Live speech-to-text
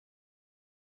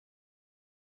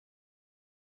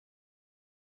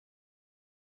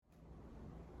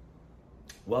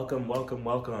Welcome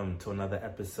to another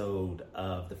episode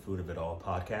of the Fruit of It All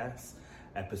podcast.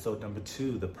 Episode number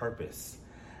 2, The Purpose.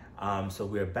 So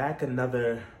we're back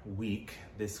another week,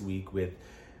 this week, with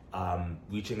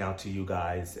reaching out to you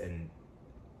guys and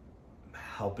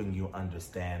helping you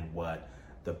understand what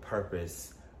the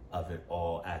purpose of it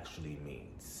all actually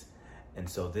means. And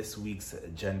so this week's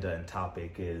agenda and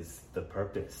topic is the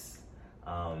purpose.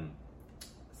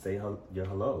 Say your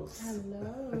hellos.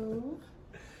 Hello.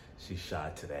 She's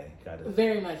shy today.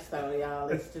 Very much so, y'all.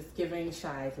 It's just giving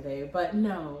shy today. But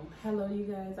no, hello, you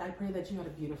guys. I pray that you had a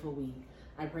beautiful week.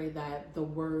 I pray that the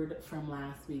word from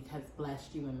last week has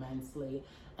blessed you immensely,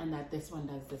 and that this one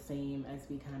does the same as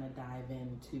we kind of dive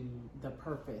into the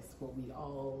purpose, what we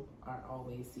all are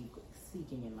always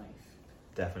seeking in life.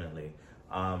 Definitely.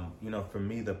 For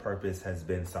me, the purpose has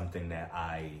been something that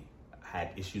I had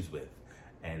issues with,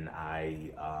 and I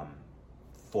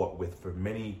fought with for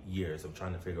many years of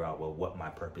trying to figure out, what my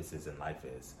purpose is in life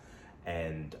is.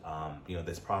 And,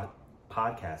 this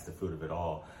podcast, The Fruit of It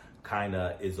All, kind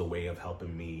of is a way of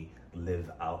helping me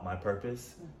live out my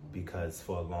purpose, because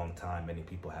for a long time, many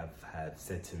people have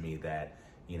said to me that,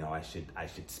 I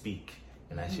should speak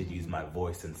and I should use my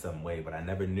voice in some way, but I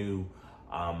never knew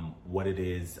what it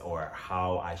is or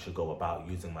how I should go about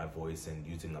using my voice and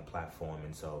using a platform.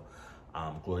 And so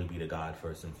glory be to God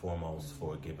first and foremost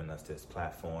for giving us this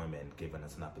platform and giving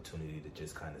us an opportunity to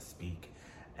just kind of speak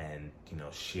and,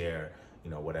 share,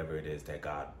 whatever it is that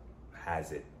God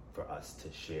has it for us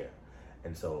to share.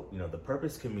 And so, the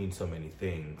purpose can mean so many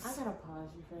things. I gotta pause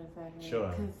you for a second. Sure.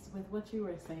 Because with what you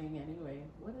were saying anyway,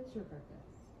 what is your purpose?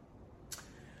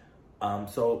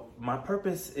 So my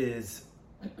purpose is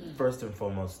first and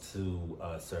foremost to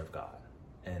serve God.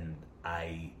 And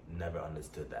I never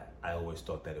understood that. I always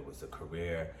thought that it was a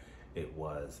career. It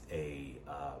was a,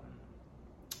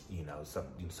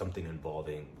 something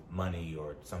involving money,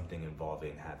 or something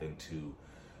involving having to,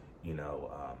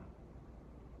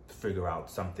 figure out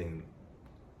something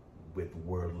with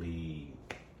worldly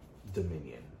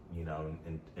dominion,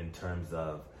 in terms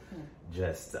of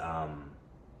just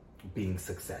being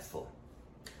successful.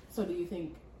 So do you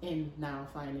think in now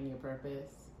finding your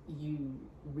purpose, you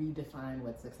redefine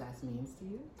what success means to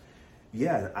you?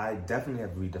 Yeah, I definitely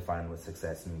have redefined what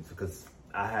success means, because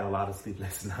I had a lot of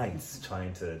sleepless nights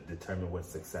trying to determine what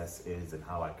success is and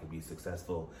how I could be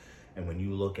successful. And when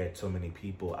you look at so many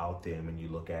people out there, and when you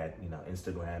look at,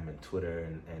 Instagram and Twitter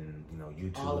and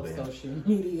YouTube, all of and social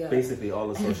media, basically all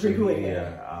of social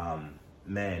everywhere.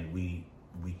 media,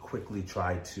 we quickly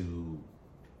try to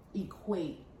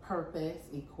equate purpose,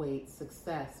 equate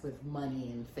success with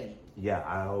money and fame. Yeah,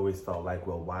 I always felt like,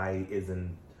 why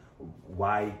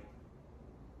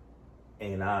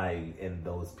ain't I in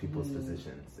those people's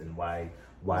positions, and why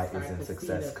isn't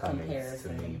success coming to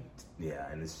me?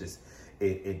 Yeah, and it's just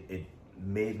it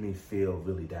made me feel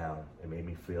really down. It made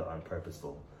me feel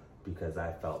unpurposeful, because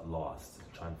I felt lost,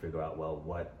 trying to figure out,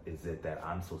 what is it that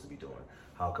I'm supposed to be doing?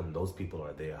 How come those people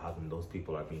are there? How come those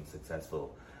people are being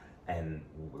successful? And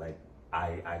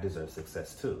I deserve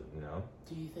success too,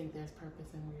 Do you think there's purpose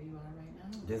in where you are right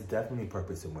now? There's definitely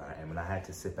purpose in where I am, and I had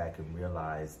to sit back and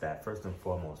realize that first and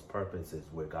foremost, purpose is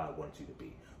where God wants you to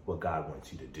be, what God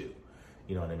wants you to do.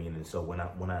 You know what I mean? And so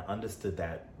when I understood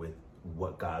that with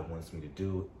what God wants me to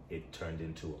do, it turned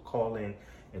into a calling,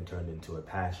 and turned into a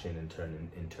passion, and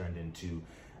turned into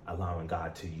allowing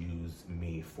God to use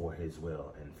me for His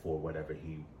will and for whatever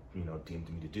He deemed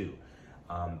me to do.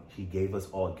 He gave us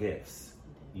all gifts.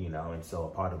 And so a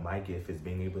part of my gift is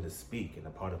being able to speak, and a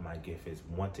part of my gift is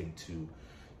wanting to,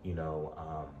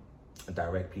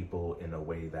 direct people in a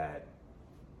way that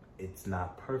it's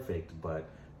not perfect, but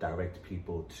direct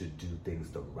people to do things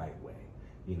the right way,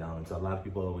 And so a lot of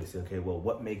people always say, okay,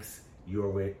 what makes your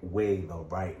way the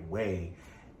right way?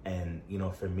 And,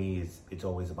 for me, it's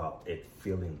always about it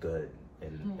feeling good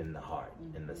in the heart,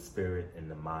 in the spirit, in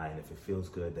the mind. If it feels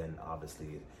good, then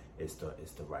obviously it's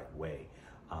the right way.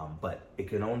 But it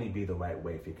can only be the right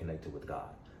way if you're connected with God,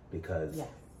 because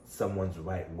someone's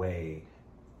right way,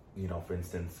 for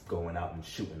instance, going out and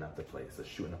shooting up the place, or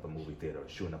shooting up a movie theater, or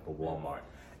shooting up a Walmart,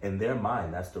 in their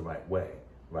mind, that's the right way,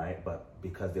 right? But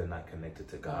because they're not connected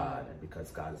to God, and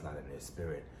because God is not in their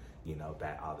spirit,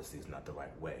 that obviously is not the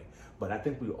right way. But I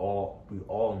think we all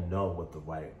know what the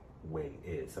right way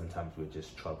is. Sometimes we're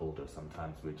just troubled, or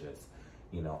sometimes we're just,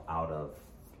 out of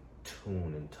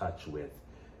tune and touch with,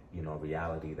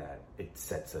 reality, that it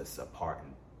sets us apart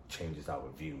and changes our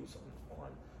views on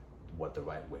what the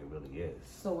right way really is.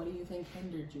 So what do you think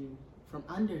hindered you from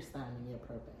understanding your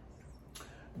purpose?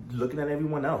 Looking at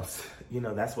everyone else.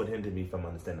 That's what hindered me from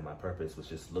understanding my purpose, was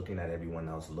just looking at everyone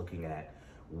else, looking at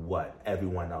what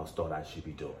everyone else thought I should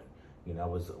be doing. You know, that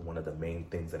was one of the main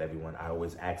things that I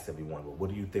always asked everyone, well, what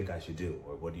do you think I should do?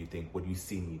 Or what do you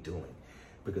see me doing?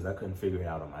 Because I couldn't figure it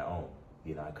out on my own.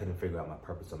 You know, I couldn't figure out my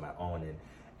purpose on my own.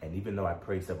 And even though I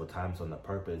prayed several times on the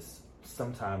purpose,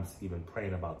 sometimes even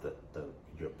praying about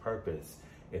your purpose,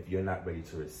 if you're not ready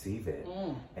to receive it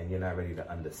and you're not ready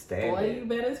to understand Boy, it, you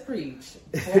better preach.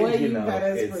 Boy, you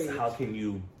better preach. How can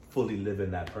you fully live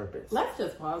in that purpose? Let's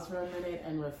just pause for a minute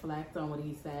and reflect on what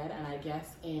he said. And I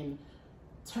guess in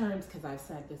terms, because I've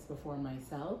said this before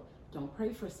myself, don't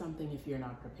pray for something if you're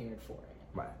not prepared for it.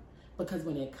 Right. Because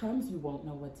when it comes, you won't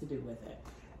know what to do with it.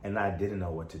 And I didn't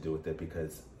know what to do with it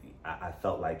because I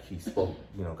felt like he spoke,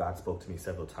 you know, God spoke to me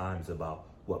several times about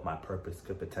what my purpose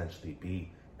could potentially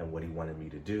be and what he wanted me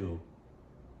to do.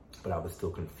 But I was still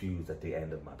confused at the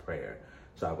end of my prayer.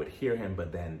 So I would hear him,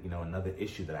 but then, you know, another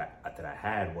issue that I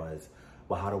had was,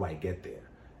 well, how do I get there?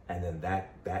 And then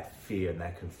that fear and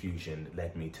that confusion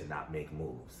led me to not make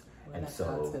moves. Well, and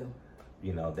so,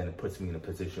 you know, then it puts me in a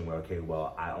position where, okay,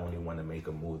 well, I only want to make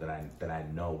a move that I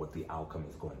know what the outcome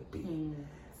is going to be.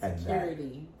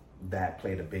 Security. And that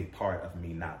played a big part of me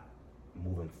not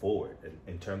moving forward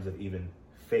in terms of even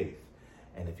faith.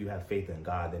 And if you have faith in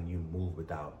God, then you move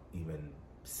without even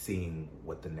seeing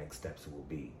what the next steps will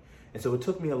be. And so it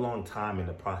took me a long time in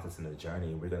the process and the journey.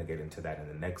 And we're going to get into that in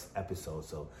the next episode,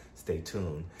 so stay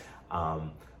tuned.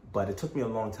 But it took me a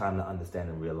long time to understand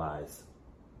and realize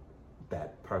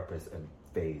that purpose and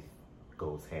faith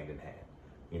goes hand in hand.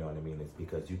 You know what I mean? It's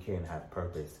because you can't have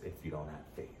purpose if you don't have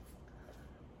faith.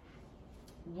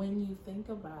 When you think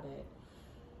about it,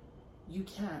 you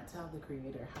can't tell the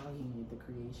Creator how he made the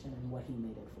creation and what he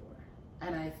made it for.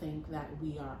 And I think that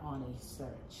we are on a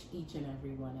search. Each and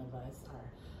every one of us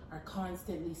are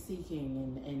constantly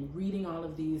seeking and reading all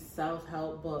of these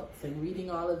self-help books and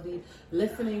reading all of these,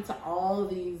 listening to all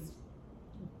these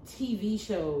TV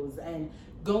shows and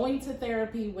going to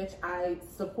therapy, which I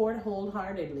support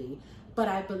wholeheartedly. But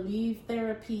I believe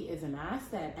therapy is an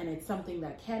asset and it's something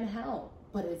that can help,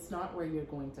 but it's not where you're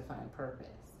going to find purpose.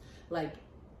 Like,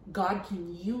 God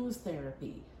can use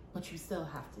therapy, but you still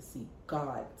have to seek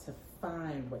God to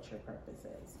find what your purpose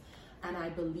is. And I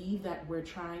believe that we're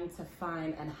trying to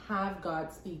find and have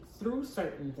God speak through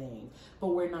certain things, but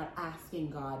we're not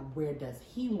asking God, where does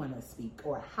he want to speak,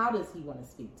 or how does he want to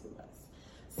speak to us?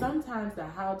 Sometimes the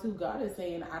how-to, God is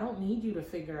saying, I don't need you to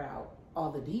figure out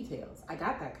all the details. I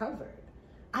got that covered.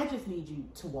 I just need you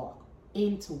to walk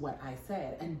into what I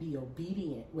said and be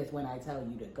obedient with when I tell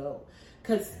you to go.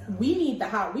 Because we need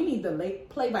the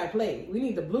play-by-play. We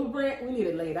need the blueprint. We need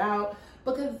it laid out.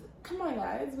 Because, come on,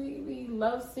 guys, we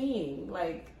love seeing.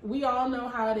 Like, we all know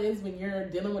how it is when you're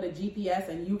dealing with a GPS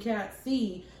and you can't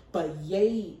see but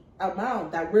yay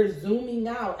amount that we're zooming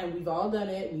out. And we've all done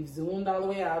it. We've zoomed all the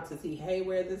way out to see, hey,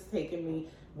 where is this taking me?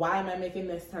 Why am I making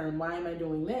this turn? Why am I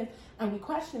doing this? And we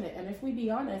question it. And if we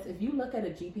be honest, if you look at a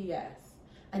GPS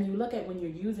and you look at when you're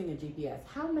using a GPS,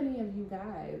 how many of you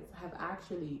guys have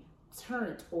actually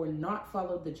turned or not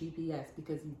followed the GPS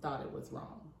because you thought it was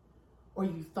wrong? Or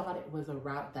you thought it was a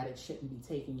route that it shouldn't be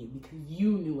taking you because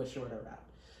you knew a shorter route.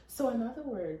 So in other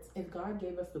words, if God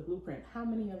gave us the blueprint, how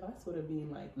many of us would have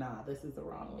been like, nah, this is the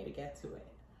wrong way to get to it?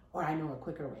 Or I know a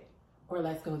quicker way. Or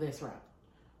let's go this route.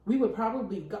 We would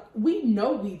probably, we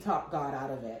know we talked God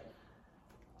out of it.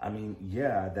 I mean,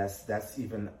 yeah, that's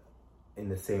even in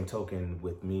the same token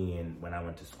with me. And when I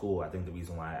went to school, I think the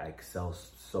reason why I excelled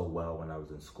so well when I was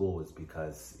in school is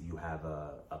because you have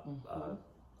a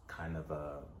kind of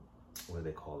a, what do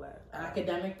they call that?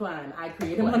 Academic plan. I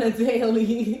create them on a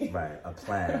daily. Right, a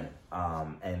plan.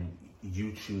 And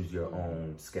you choose your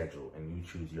own schedule and you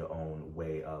choose your own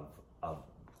way of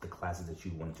the classes that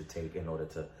you want to take in order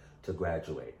to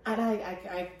graduate. And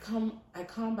I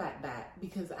combat that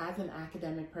because as an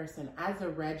academic person, as a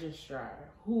registrar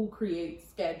who creates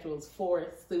schedules for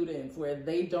students where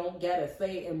they don't get a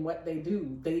say in what they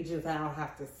do, they just now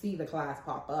have to see the class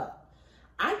pop up.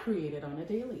 I create it on a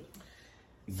daily.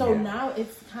 So now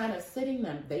it's kind of sitting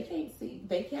them.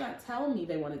 They can't tell me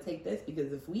they want to take this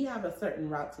because if we have a certain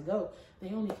route to go, they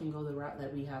only can go the route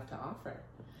that we have to offer.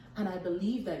 And I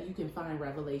believe that you can find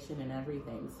revelation in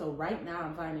everything. So right now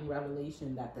I'm finding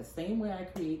revelation that the same way I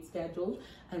create schedules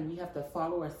and we have to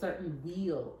follow a certain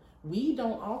wheel, we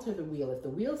don't alter the wheel. If the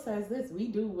wheel says this, we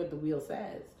do what the wheel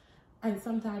says. And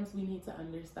sometimes we need to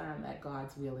understand that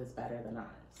God's will is better than ours.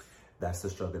 That's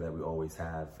the struggle that we always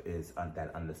have, is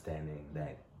that understanding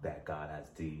that God has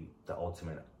the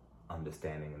ultimate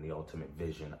understanding and the ultimate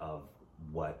vision of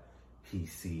what he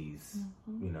sees,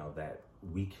 you know, that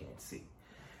we can't see.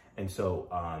 And so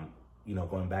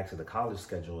going back to the college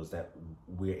schedule, is that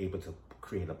we're able to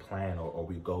create a plan, or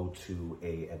we go to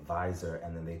a advisor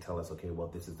and then they tell us, okay, well,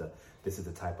 this is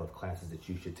the type of classes that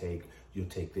you should take. You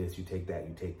take this, you take that,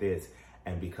 you take this.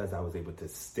 And because I was able to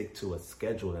stick to a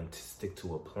schedule and to stick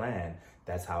to a plan,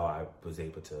 that's how I was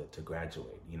able to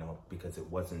graduate, because it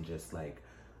wasn't just like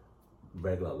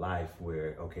regular life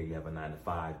where, okay, you have a 9 to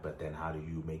 5, but then how do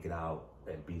you make it out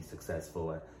and be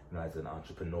successful, as an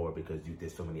entrepreneur, because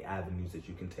there's so many avenues that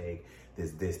you can take.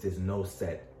 There's no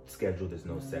set schedule, there's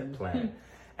no set plan.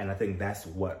 And I think that's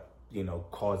what,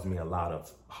 caused me a lot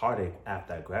of heartache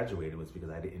after I graduated, was because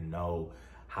I didn't know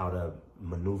how to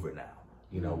maneuver now.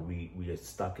 We are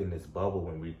stuck in this bubble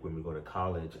when we go to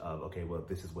college of, okay, well,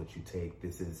 this is what you take.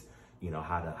 This is,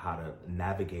 how to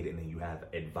navigate it. And then you have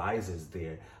advisors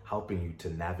there helping you to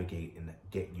navigate and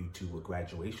get you to a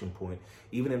graduation point,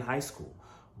 even in high school.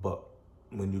 But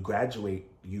when you graduate,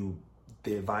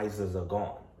 the advisors are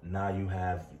gone. Now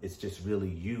it's just really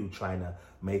you trying to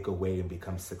make a way and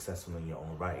become successful in your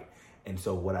own right. And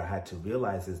so what I had to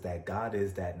realize is that God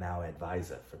is that now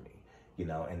advisor for me.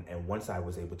 And once I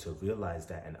was able to realize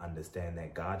that and understand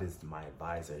that God is my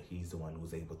advisor, he's the one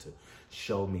who's able to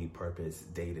show me purpose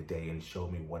day to day and show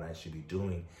me what I should be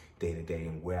doing day to day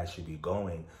and where I should be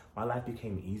going, my life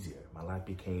became easier. My life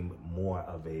became more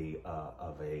of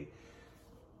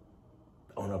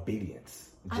on obedience.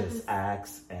 Just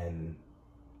ask and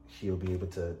he'll be able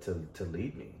to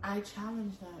lead me. I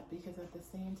challenge that because at the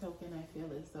same token, I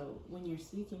feel as though when you're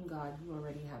seeking God, you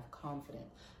already have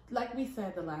confidence. Like we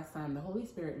said the last time, the Holy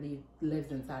Spirit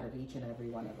lives inside of each and every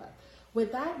one of us.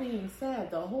 With that being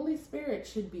said, the Holy Spirit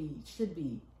should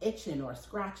be itching or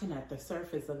scratching at the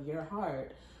surface of your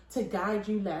heart to guide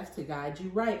you left, to guide you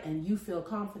right, and you feel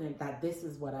confident that this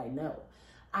is what I know.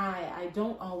 I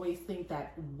don't always think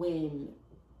that when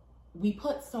we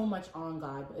put so much on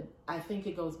God, but I think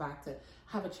it goes back to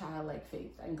have a childlike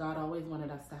faith. And God always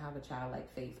wanted us to have a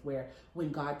childlike faith where when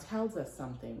God tells us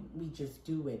something, we just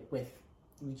do it.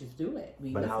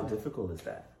 But how difficult is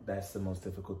that? That's the most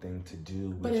difficult thing to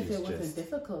do. But if it wasn't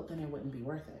difficult, then it wouldn't be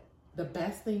worth it. The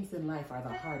best things in life are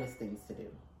the hardest things to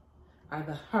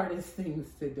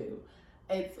do.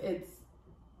 It's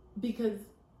because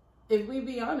if we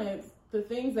be honest, the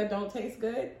things that don't taste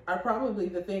good are probably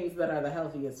the things that are the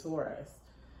healthiest for us.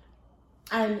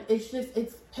 And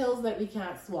it's pills that we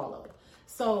can't swallow.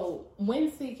 So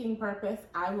when seeking purpose,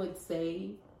 I would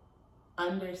say,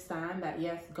 understand that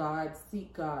yes,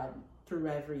 seek God through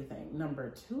everything.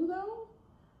 Number 2 though,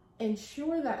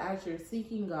 ensure that as you're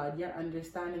seeking God, you're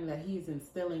understanding that he's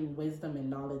instilling wisdom and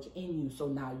knowledge in you. So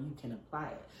now you can apply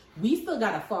it. We still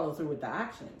got to follow through with the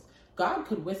actions. God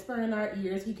could whisper in our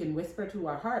ears, he can whisper to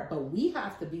our heart, but we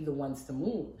have to be the ones to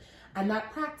move. And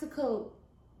that practical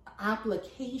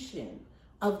application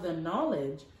of the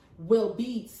knowledge will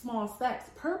be small steps.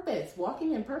 Purpose,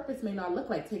 walking in purpose may not look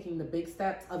like taking the big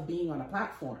steps of being on a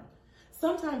platform.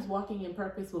 Sometimes walking in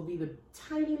purpose will be the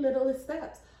tiny littlest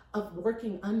steps of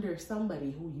working under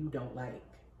somebody who you don't like.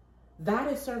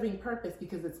 That is serving purpose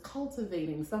because it's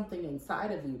cultivating something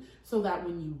inside of you so that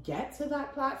when you get to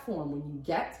that platform, when you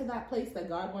get to that place that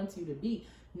God wants you to be,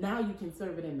 now you can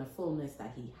serve it in the fullness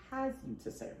that he has you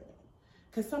to serve it in.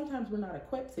 Because sometimes we're not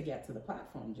equipped to get to the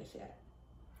platform just yet.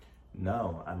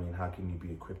 No, I mean, how can you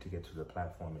be equipped to get to the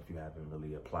platform if you haven't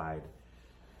really applied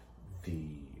the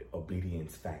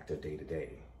obedience factor day to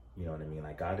day? You know what I mean?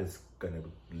 Like, God is going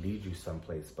to lead you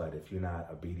someplace, but if you're not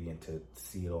obedient to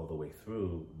see it all the way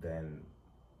through, then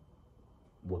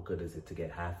what good is it to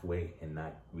get halfway and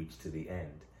not reach to the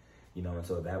end? And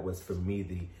so that was, for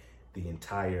me, the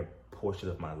entire portion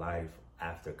of my life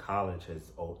after college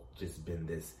has just been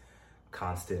this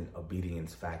constant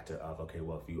obedience factor of, okay,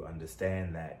 well, if you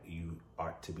understand that you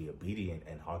are to be obedient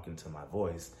and hearken to my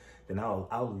voice, then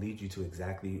I'll lead you to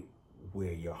exactly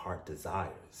where your heart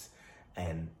desires.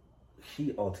 And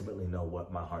he ultimately know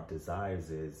what my heart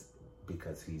desires is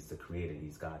because he's the creator.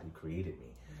 He's God. He created me.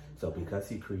 So because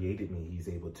he created me, he's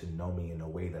able to know me in a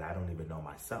way that I don't even know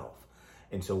myself.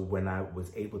 And so when I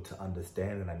was able to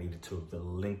understand that I needed to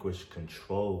relinquish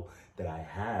control that I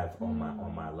have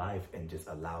on my life and just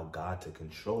allow God to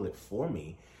control it for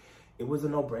me, it was a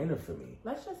no-brainer for me.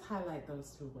 Let's just highlight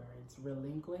those 2 words: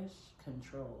 relinquish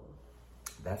control.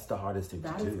 That's the hardest thing to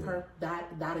do.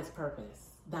 That is purpose.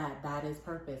 That is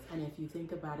purpose. And if you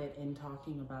think about it in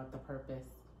talking about the purpose,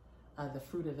 the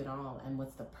fruit of it all, and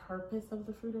what's the purpose of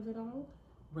the fruit of it all?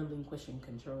 Relinquishing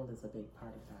control is a big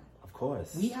part of that. Of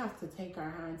course. We have to take our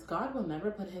hands. God will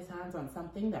never put his hands on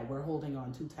something that we're holding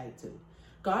on too tight to.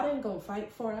 God ain't going to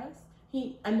fight for us.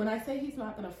 And when I say he's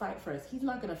not going to fight for us, he's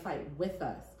not going to fight with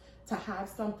us. to have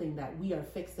something that we are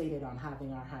fixated on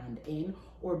having our hand in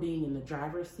or being in the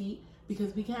driver's seat,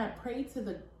 because we can't pray to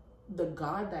the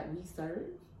God that we serve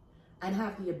and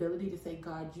have the ability to say,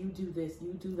 God, you do this,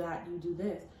 you do that, you do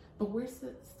this. But we're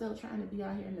still trying to be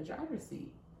out here in the driver's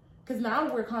seat. Because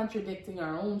now we're contradicting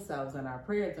our own selves and our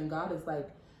prayers. And God is like,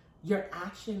 your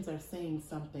actions are saying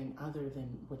something other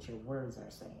than what your words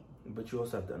are saying. But you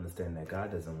also have to understand that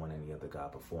God doesn't want any other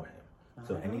God before him.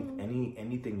 So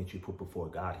anything that you put before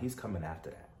God, he's coming after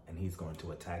that. And he's going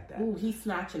to attack that. Ooh, he's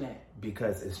snatching it.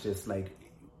 Because it's just like,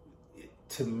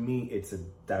 to me, it's a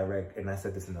direct, and I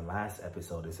said this in the last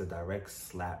episode, it's a direct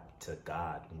slap to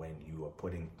God when you are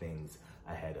putting things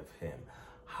ahead of him.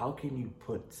 How can you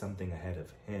put something ahead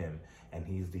of him and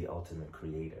he's the ultimate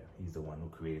creator? He's the one who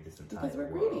created this entire world.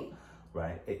 Because we're greedy.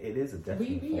 Right? It is a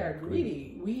definite We are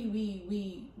greedy.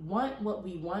 We want what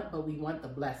we want, but we want the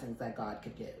blessings that God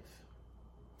could give.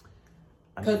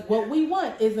 Because what we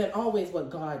want isn't always what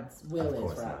God's will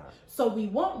is for us. So we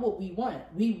want what we want.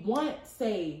 We want,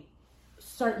 say,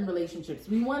 certain relationships.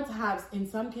 We want to have, in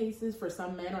some cases, for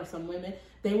some men or some women,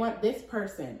 they want this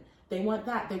person. They want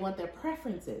that. They want their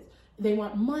preferences. They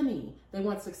want money. They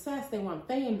want success. They want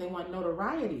fame. They want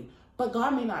notoriety. But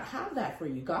God may not have that for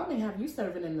you. God may have you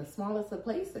serving in the smallest of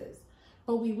places.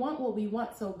 But we want what we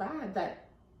want so bad that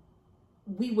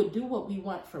we would do what we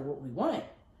want for what we want.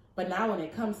 But now when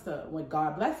it comes to when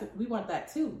God blesses, we want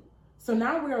that too. So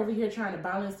now we're over here trying to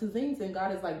balance two things, and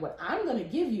God is like, what I'm going to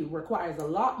give you requires a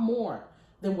lot more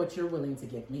than what you're willing to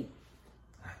give me.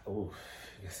 Oh,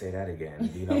 you say that again.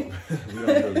 You know, we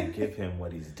don't really give him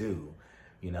what he's due,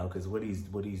 you know, because what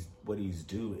he's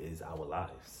due is our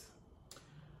lives.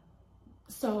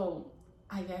 So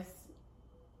I guess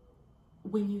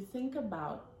when you think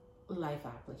about life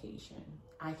application,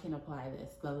 I can apply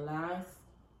this. The last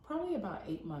probably about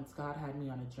 8 months, God had me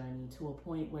on a journey to a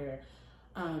point where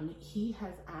he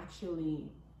has actually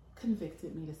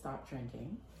convicted me to stop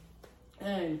drinking.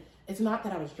 And it's not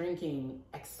that I was drinking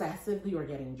excessively or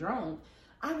getting drunk.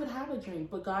 I would have a drink,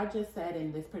 but God just said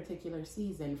in this particular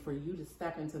season, for you to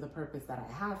step into the purpose that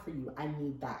I have for you, I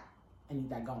need that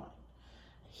gone.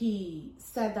 He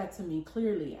said that to me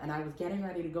clearly, and I was getting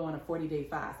ready to go on a 40-day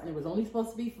fast, and it was only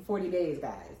supposed to be for 40 days,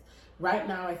 guys. Right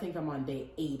now, I think I'm on day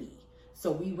 80.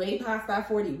 So we way past that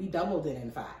 40. We doubled it,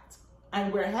 in fact.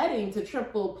 And we're heading to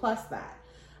triple plus that.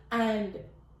 And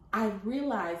I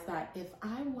realized that if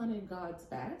I wanted God's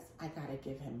best, I got to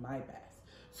give him my best.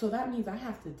 So that means I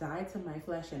have to die to my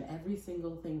flesh and every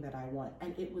single thing that I want.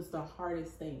 And it was the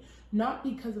hardest thing. Not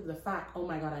because of the fact, oh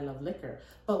my God, I love liquor.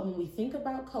 But when we think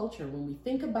about culture, when we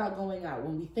think about going out,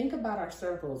 when we think about our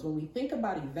circles, when we think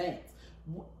about events,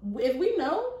 if we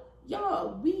know,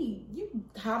 y'all, you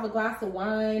have a glass of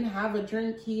wine, have a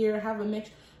drink here, have a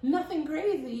mix, nothing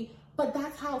crazy, but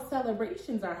that's how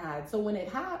celebrations are had. So when it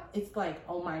happens, it's like,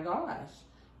 oh my gosh.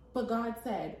 But God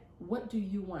said, what do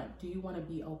you want? Do you want to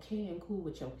be okay and cool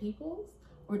with your peoples?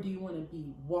 Or do you want to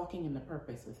be walking in the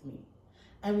purpose with me?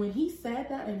 And when he said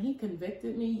that and he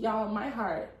convicted me, y'all, my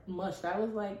heart mushed. I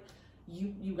was like,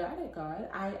 you got it, God.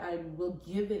 I will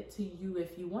give it to you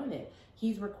if you want it.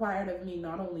 He's required of me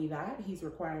not only that, he's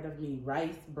required of me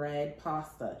rice, bread,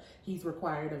 pasta. He's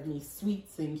required of me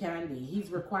sweets and candy.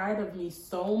 He's required of me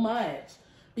so much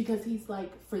because he's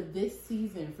like, for this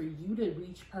season, for you to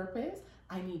reach purpose,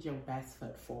 I need your best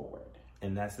foot forward.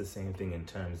 And that's the same thing in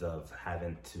terms of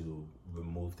having to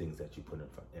remove things that you put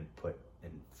in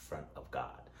front of God.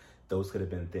 Those could have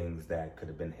been things that could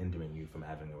have been hindering you from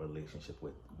having a relationship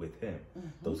with him. Mm-hmm.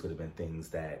 Those could have been things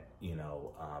that, you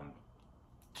know,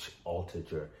 altered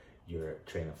your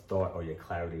train of thought or your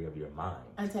clarity of your mind.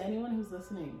 And to anyone who's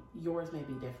listening, yours may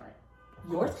be different.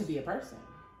 Yours could be a person.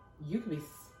 You could be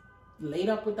laid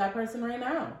up with that person right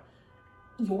now.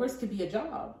 Yours could be a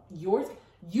job.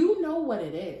 You know what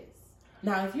it is.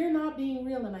 Now, if you're not being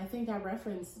real, and I think I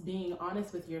referenced being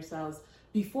honest with yourselves,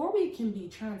 before we can be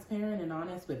transparent and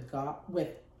honest with God, with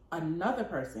another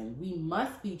person, we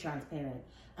must be transparent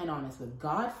and honest with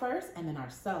God first and then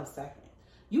ourselves second.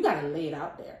 You got to lay it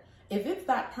out there. If it's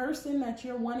that person that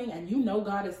you're wanting and you know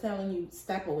God is telling you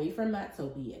step away from that, so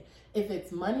be it. If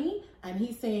it's money and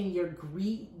he's saying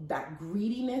that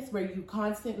greediness where you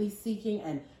constantly seeking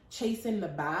and chasing the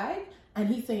bag, and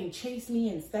he's saying chase me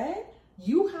instead,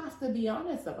 you have to be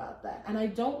honest about that. And I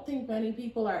don't think many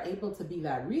people are able to be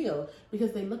that real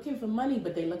because they're looking for money,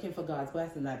 but they're looking for God's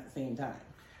blessing at the same time.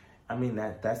 I mean,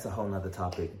 that's a whole nother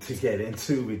topic to get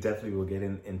into. We definitely will get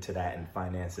into that, and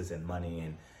finances and money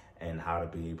and how to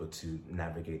be able to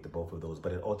navigate the both of those.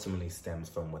 But it ultimately stems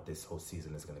from what this whole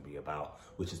season is going to be about,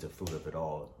 which is the fruit of it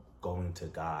all, going to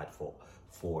God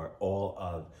for all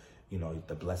of, you know,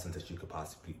 the blessings that you could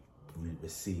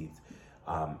received.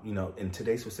 In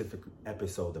today's specific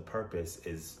episode, the purpose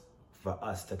is for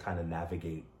us to kind of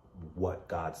navigate what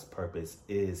God's purpose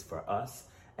is for us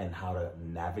and how to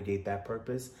navigate that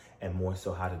purpose, and more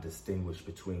so how to distinguish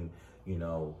between,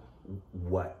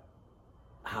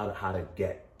 how to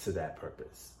get to that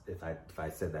purpose. If I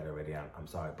said that already, I'm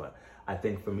sorry, but I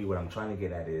think for me, what I'm trying to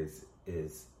get at is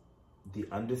the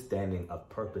understanding of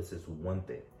purpose is one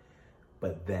thing,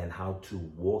 but then how to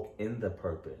walk in the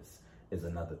purpose is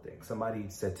another thing. Somebody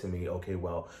said to me, okay,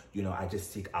 well, I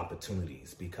just seek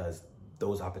opportunities because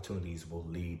those opportunities will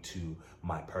lead to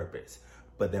my purpose.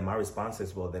 But then my response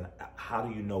is, well, then how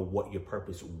do you know what your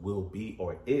purpose will be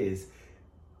or is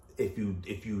if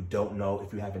you don't know,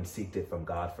 if you haven't seeked it from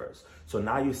God first? So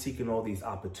now you're seeking all these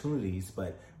opportunities,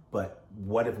 but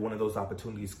what if one of those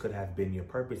opportunities could have been your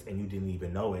purpose and you didn't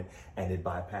even know it and it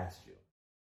bypassed you?